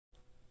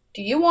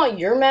Do you want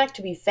your Mac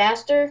to be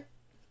faster?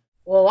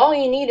 Well, all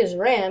you need is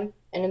RAM,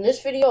 and in this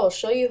video I'll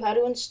show you how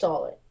to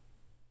install it.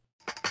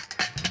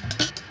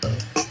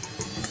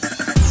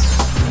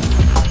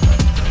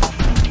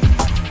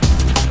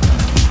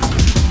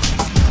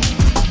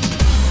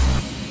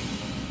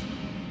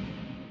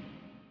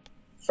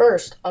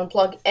 First,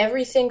 unplug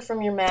everything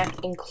from your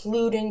Mac,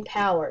 including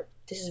power.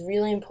 This is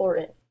really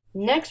important.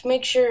 Next,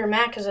 make sure your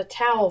Mac has a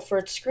towel for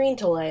its screen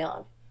to lay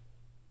on.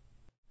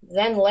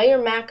 Then lay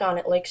your Mac on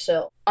it like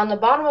so. On the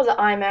bottom of the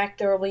iMac,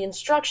 there will be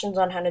instructions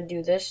on how to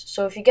do this,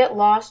 so if you get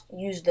lost,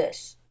 use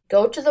this.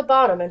 Go to the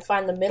bottom and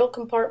find the middle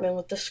compartment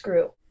with the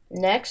screw.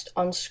 Next,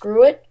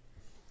 unscrew it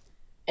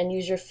and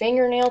use your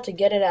fingernail to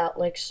get it out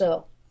like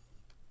so.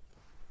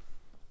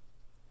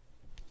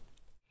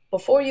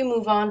 Before you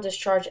move on,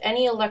 discharge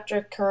any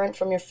electric current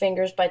from your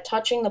fingers by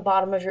touching the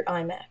bottom of your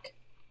iMac.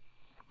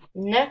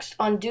 Next,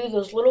 undo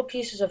those little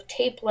pieces of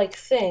tape-like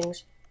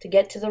things to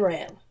get to the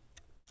RAM.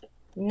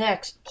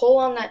 Next, pull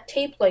on that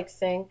tape-like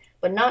thing,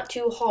 but not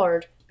too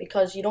hard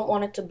because you don't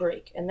want it to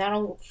break, and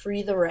that'll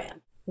free the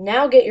RAM.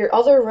 Now get your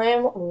other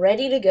RAM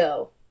ready to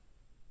go.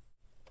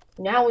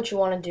 Now what you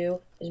want to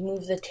do is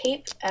move the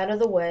tape out of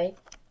the way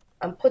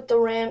and put the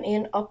RAM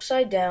in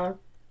upside down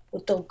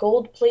with the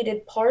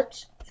gold-plated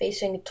parts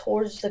facing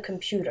towards the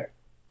computer.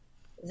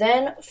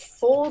 Then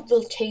fold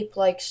the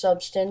tape-like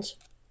substance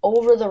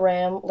over the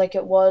RAM like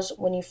it was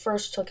when you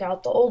first took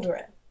out the old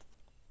RAM.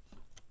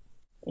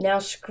 Now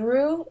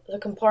screw the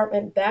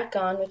compartment back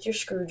on with your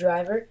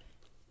screwdriver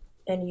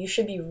and you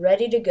should be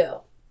ready to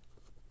go.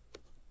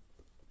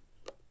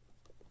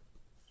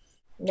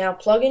 Now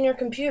plug in your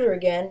computer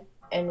again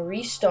and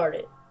restart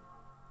it.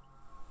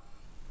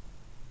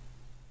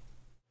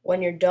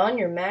 When you're done,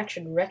 your Mac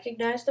should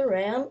recognize the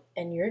RAM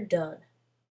and you're done.